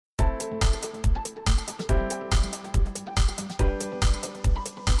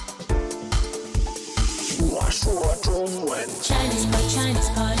说中文。Chinese pot, Chinese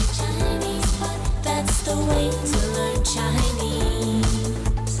pot, Chinese pot. That's the way to learn Chinese.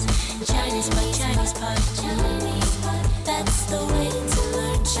 Chinese pot, Chinese pot, Chinese pot. That's the way to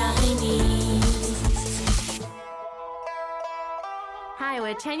learn Chinese. Hi,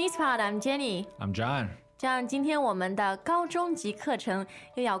 we're Chinese Pod. I'm Jenny. I'm John. 这样，今天我们的高中级课程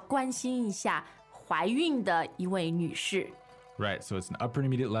又要关心一下怀孕的一位女士。Right, so it's an upper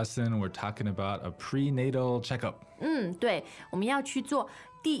intermediate lesson. We're talking about a prenatal checkup. 对，我们要去做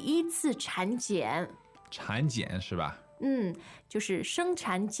第一次产检。产检是吧？就是生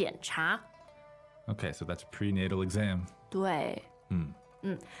产检查。Okay, so that's prenatal exam. 对，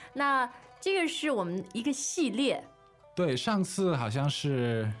那这个是我们一个系列。对，上次好像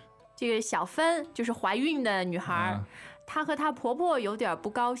是这个小芬就是怀孕的女孩，她和她婆婆有点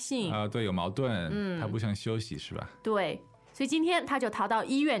不高兴。对，有矛盾，她不想休息是吧？对，所以今天她就逃到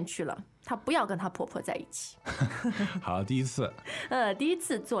医院去了，她不要跟她婆婆在一起。好，第一次。第一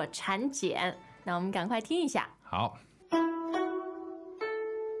次做产检，那我们赶快听一下。好。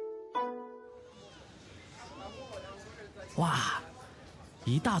哇，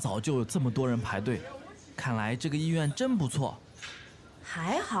一大早就有这么多人排队，看来这个医院真不错。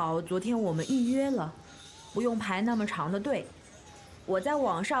还好昨天我们预约了，不用排那么长的队。我在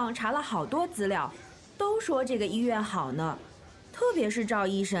网上查了好多资料，都说这个医院好呢，特别是赵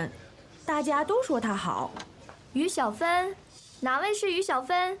医生，大家都说他好。于小芬，哪位是于小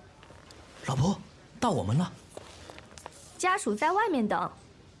芬？老婆，到我们了。家属在外面等。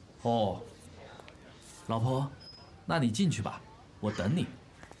哦，老婆，那你进去吧，我等你。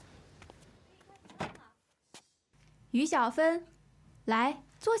于小芬，来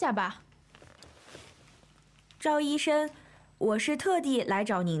坐下吧。赵医生，我是特地来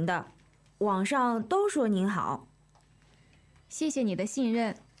找您的，网上都说您好。谢谢你的信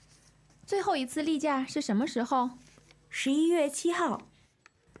任。最后一次例假是什么时候？11月7号。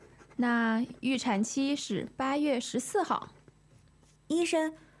那预产期是8月14号。医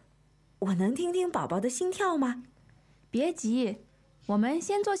生，我能听听宝宝的心跳吗？别急，我们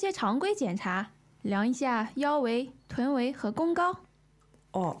先做些常规检查，量一下腰围、臀围和弓高。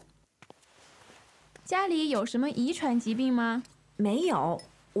哦。家里有什么遗传疾病吗？没有，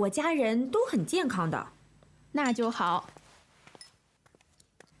我家人都很健康的。那就好。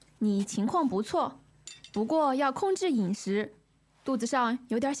你情况不错，不过要控制饮食，肚子上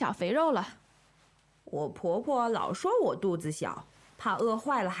有点小肥肉了。我婆婆老说我肚子小，怕饿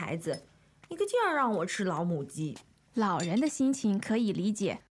坏了孩子，一个劲儿让我吃老母鸡。老人的心情可以理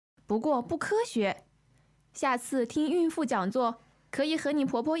解，不过不科学。下次听孕妇讲座，可以和你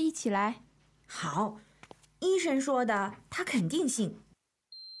婆婆一起来。好，医生说的，她肯定信。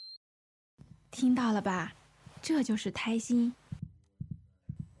听到了吧？这就是胎心。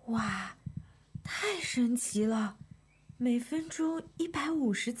哇，太神奇了！每分钟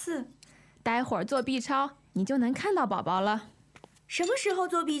150次。待会儿做 B 超，你就能看到宝宝了。什么时候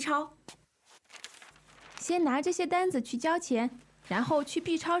做 B 超？先拿这些单子去交钱，然后去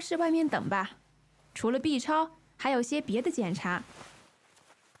B 超室外面等吧。除了 B 超，还有些别的检查。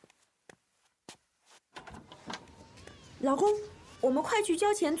老公，我们快去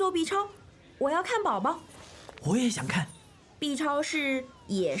交钱做 B 超，我要看宝宝。我也想看。B 超室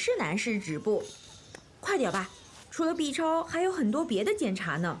也是男士止步，快点吧，除了 B 超还有很多别的检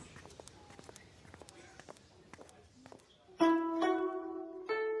查呢。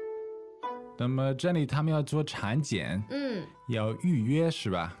那么 Jenny 他们要做产检，要预约是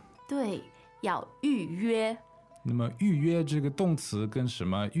吧？对，要预约。那么预约这个动词跟什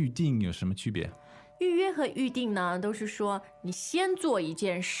么预定有什么区别？预约和预定呢，都是说你先做一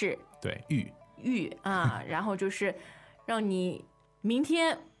件事。对，预啊，然后就是让你明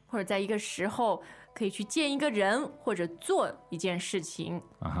天或者在一个时候可以去见一个人或者做一件事情。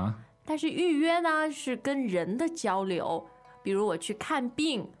但是预约呢是跟人的交流，比如我去看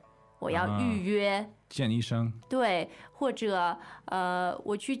病，我要预约。见医生。对，或者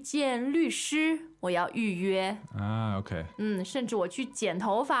我去见律师，我要预约。OK。甚至我去剪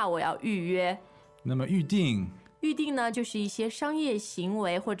头发，我要预约。那么预定呢，就是一些商业行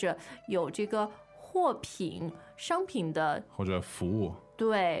为或者有这个货品、商品的或者服务。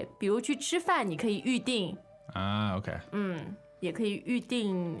对，比如去吃饭，你可以预定。OK。也可以预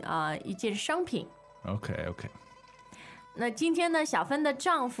定一件商品。OK。那今天呢，小芬的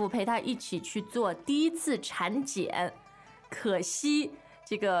丈夫陪她一起去做第一次产检，可惜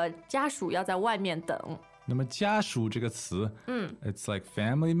这个家属要在外面等。那么家属这个词，it's like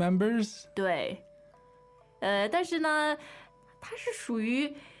family members。对。但是呢，它是属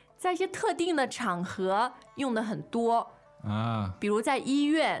于在一些特定的场合用的很多比如在医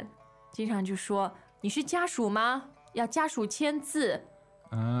院，经常就说你是家属吗？要家属签字。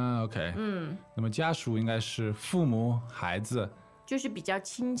OK。那么家属应该是父母、孩子，就是比较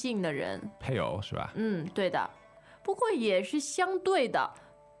亲近的人，配偶是吧？对的。不过也是相对的，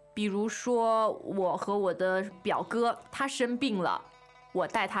比如说我和我的表哥，他生病了，我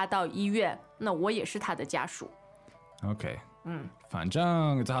带他到医院，那我也是他的家属。OK。反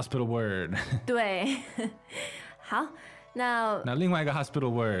正 it's a hospital word。对。好，那另外一个 hospital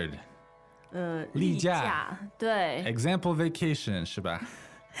word。例假。对。Example vacation 是吧？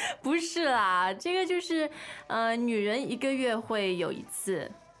不是啦，这个就是女人1个月会有一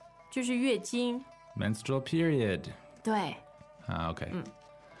次，就是月经。Menstrual period。对。OK。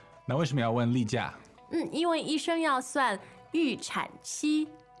那为什么要问例假？因为医生要算预产期。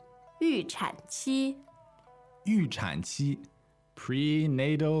预产期。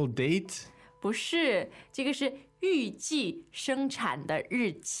Prenatal date？ 不是，这个是预计生产的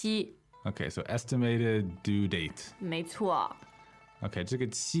日期。Okay, so estimated due date. 没错。OK， 这个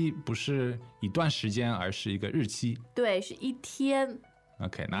期不是一段时间，而是一个日期。对，是一天。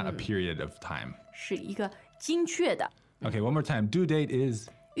OK, not a period of time. 是一个精确的。OK, one more time. Due date is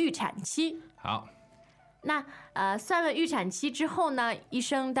预产期。好。那算了预产期之后呢，医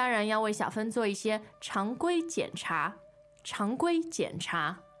生当然要为小芬做一些常规检查。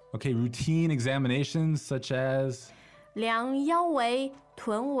Okay, routine examinations such as 量腰围、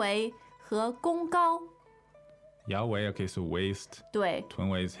臀围和弓高。腰围 OK, so waist。对。臀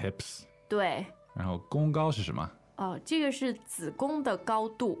围 is hips。对。然后弓高是什么？这个是子宫的高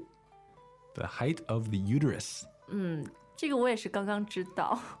度。The height of the uterus。这个我也是刚刚知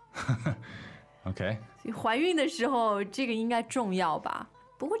道。OK。怀孕的时候这个应该重要吧？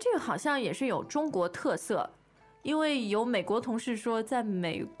不过这个好像也是有中国特色，因为有美国同事说在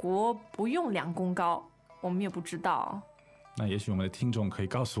美国不用量弓高，我们也不知道。那也许我们的听众可以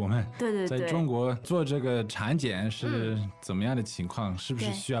告诉我们，对，在中国做这个产检是怎么样的情况？是不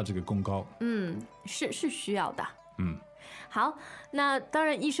是需要这个弓高？是需要的。好，那当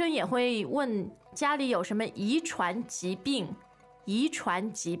然医生也会问家里有什么遗传疾病。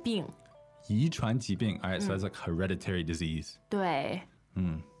Alright, so that's like hereditary disease. 对。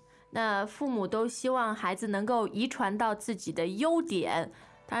那父母都希望孩子能够遗传到自己的优点，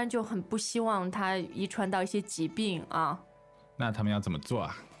当然就很不希望他遗传到一些疾病啊。那他们要怎么做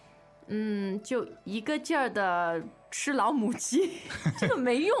啊？就一个劲儿的吃老母鸡。这个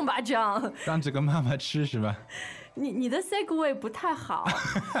没用吧？这样让这个妈妈吃是吧？你的 segue 不太好。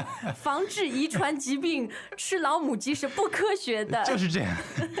防治遗传疾病，吃老母鸡是不科学的。就是这样。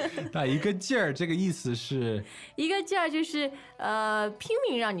那一个劲儿，这个意思是一个劲儿就是拼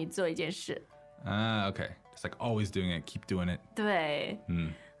命让你做一件事。OK, it's like always doing it, keep doing it. 对。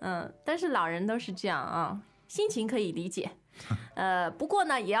但是老人都是这样啊，心情可以理解。不过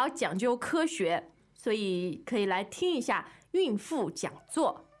呢，也要讲究科学，所以可以来听一下孕妇讲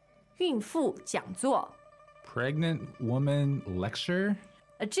座。Pregnant woman lecture？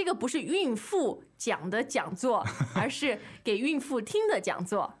 这个不是孕妇讲的讲座，而是给孕妇听的讲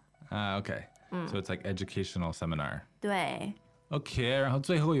座。OK, so it's like educational seminar. 对。OK, 然后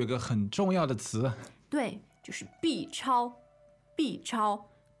最后有个很重要的词。对，就是 B 超。B 超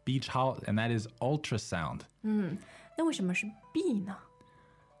and that is ultrasound. 那为什么是 B 呢？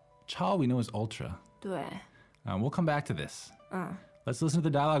超 we know is ultra. 对。We'll come back to this. Let's listen to the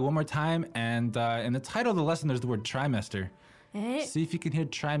dialogue one more time. And in the title of the lesson, there's the word trimester. See if you can hear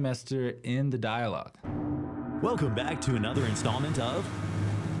trimester in the dialogue. Welcome back to another installment of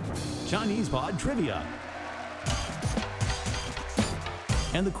Chinese Pod Trivia.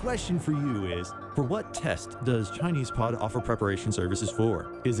 And the question for you is, for what test does Chinese Pod offer preparation services for?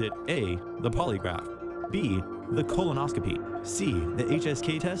 Is it A, the polygraph, B, the colonoscopy, C, the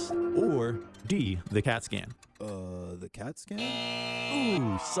HSK test, or D, the CAT scan? The CAT scan?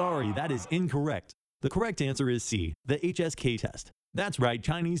 Ooh, sorry, that is incorrect. The correct answer is C, the HSK test. That's right,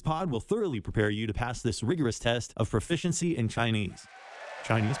 Chinese Pod will thoroughly prepare you to pass this rigorous test of proficiency in Chinese.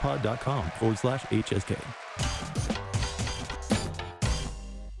 ChinesePod.com/HSK.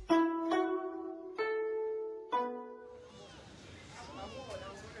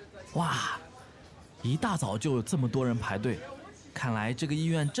 哇，一大早就有这么多人排队，看来这个医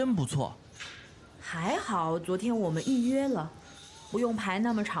院真不错。还好昨天我们预约了，不用排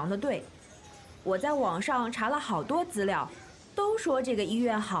那么长的队。我在网上查了好多资料，都说这个医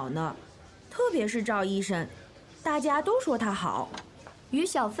院好呢，特别是赵医生，大家都说他好。于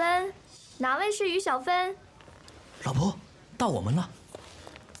小芬，哪位是于小芬？老婆，到我们了。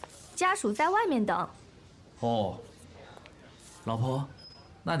家属在外面等。哦，老婆，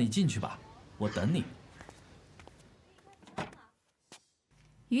那你进去吧，我等你。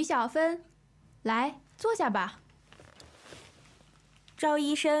于小芬，来，坐下吧。赵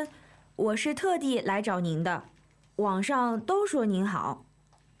医生，我是特地来找您的，网上都说您好。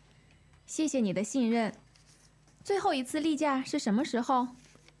谢谢你的信任。最后一次例假是什么时候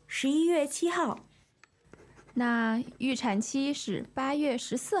？11月7号。那预产期是8月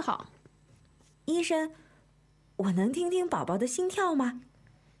14号。医生，我能听听宝宝的心跳吗？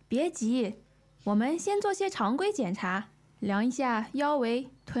别急，我们先做些常规检查，量一下腰围、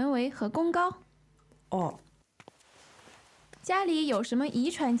臀围和弓高。哦。家里有什么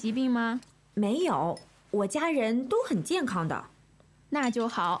遗传疾病吗？没有，我家人都很健康的。那就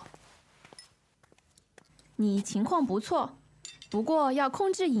好。你情况不错，不过要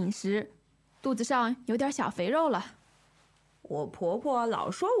控制饮食，肚子上有点小肥肉了。我婆婆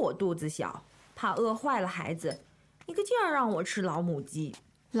老说我肚子小，怕饿坏了孩子，一个劲儿让我吃老母鸡。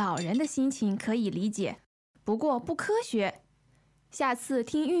老人的心情可以理解，不过不科学。下次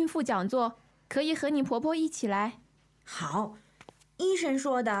听孕妇讲座，可以和你婆婆一起来。好，医生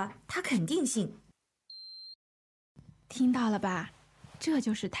说的，她肯定信。听到了吧？这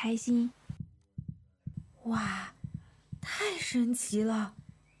就是胎心。哇，太神奇了！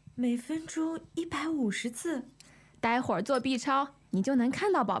每分钟150次。待会儿做 B 超，你就能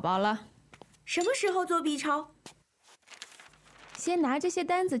看到宝宝了。什么时候做 B 超？先拿这些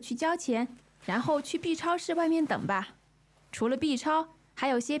单子去交钱，然后去 B 超室外面等吧。除了 B 超，还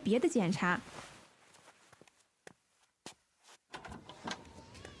有些别的检查。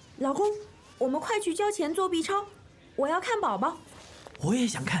老公，我们快去交钱做 B 超，我要看宝宝。我也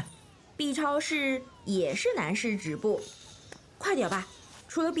想看。B 超室也是男士止步，快点吧，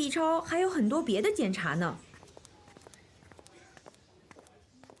除了 B 超还有很多别的检查呢。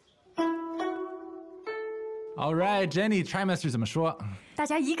All right, Jenny, trimester 怎么说？大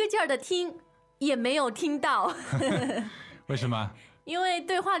家一个劲儿的听，也没有听到。为什么？因为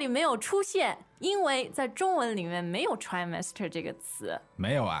对话里没有出现，因为在中文里面没有 trimester 这个词。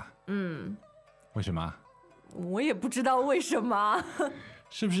没有啊？为什么？我也不知道为什么。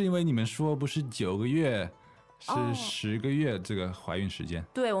是不是因为你们说不是9个月，是10个月这个怀孕时间？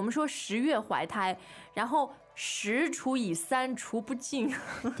对，我们说10月怀胎，然后10除以3除不尽。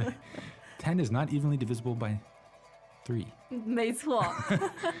对，10 is not evenly divisible by 3。没错。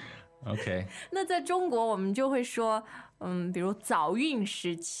OK。那在中国我们就会说，比如早孕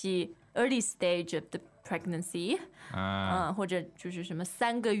时期 （early stage of the pregnancy），或者就是什么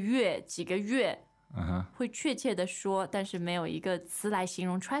3个月、几个月。会确切的说，但是没有一个词来形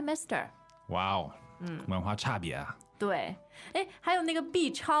容 trimester。哇哦，文化差别啊。对，哎，还有那个 B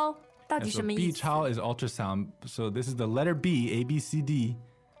超到底什么意思？ B 超 is ultrasound, so this is the letter B, A, B, C, D。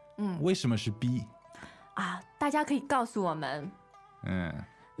为什么是 B？ 啊，大家可以告诉我们。Yeah,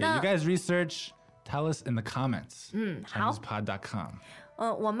 you guys research, tell us in the comments. 好。ChinesePod.com。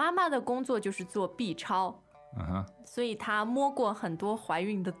我妈妈的工作就是做 B 超。所以她摸过很多怀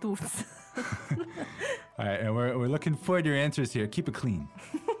孕的肚子。All right, and we're looking forward to your answers here. Keep it clean.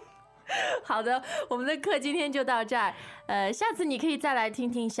 好的，我们的课今天就到这儿。下次你可以再来听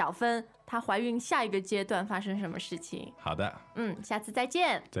听小芬她怀孕下一个阶段发生什么事情。好的。下次再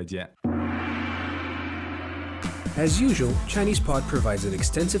见。再见。As usual, ChinesePod provides an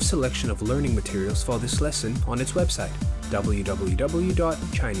extensive selection of learning materials for this lesson on its website,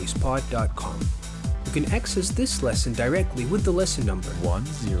 www.chinesepod.com. You can access this lesson directly with the lesson number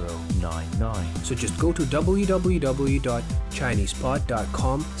 1099. So just go to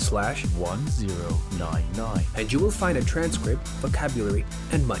www.chinesepod.com/1099 and you will find a transcript, vocabulary,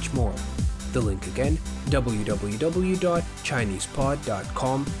 and much more. The link again,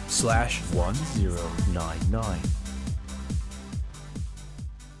 www.chinesepod.com/1099.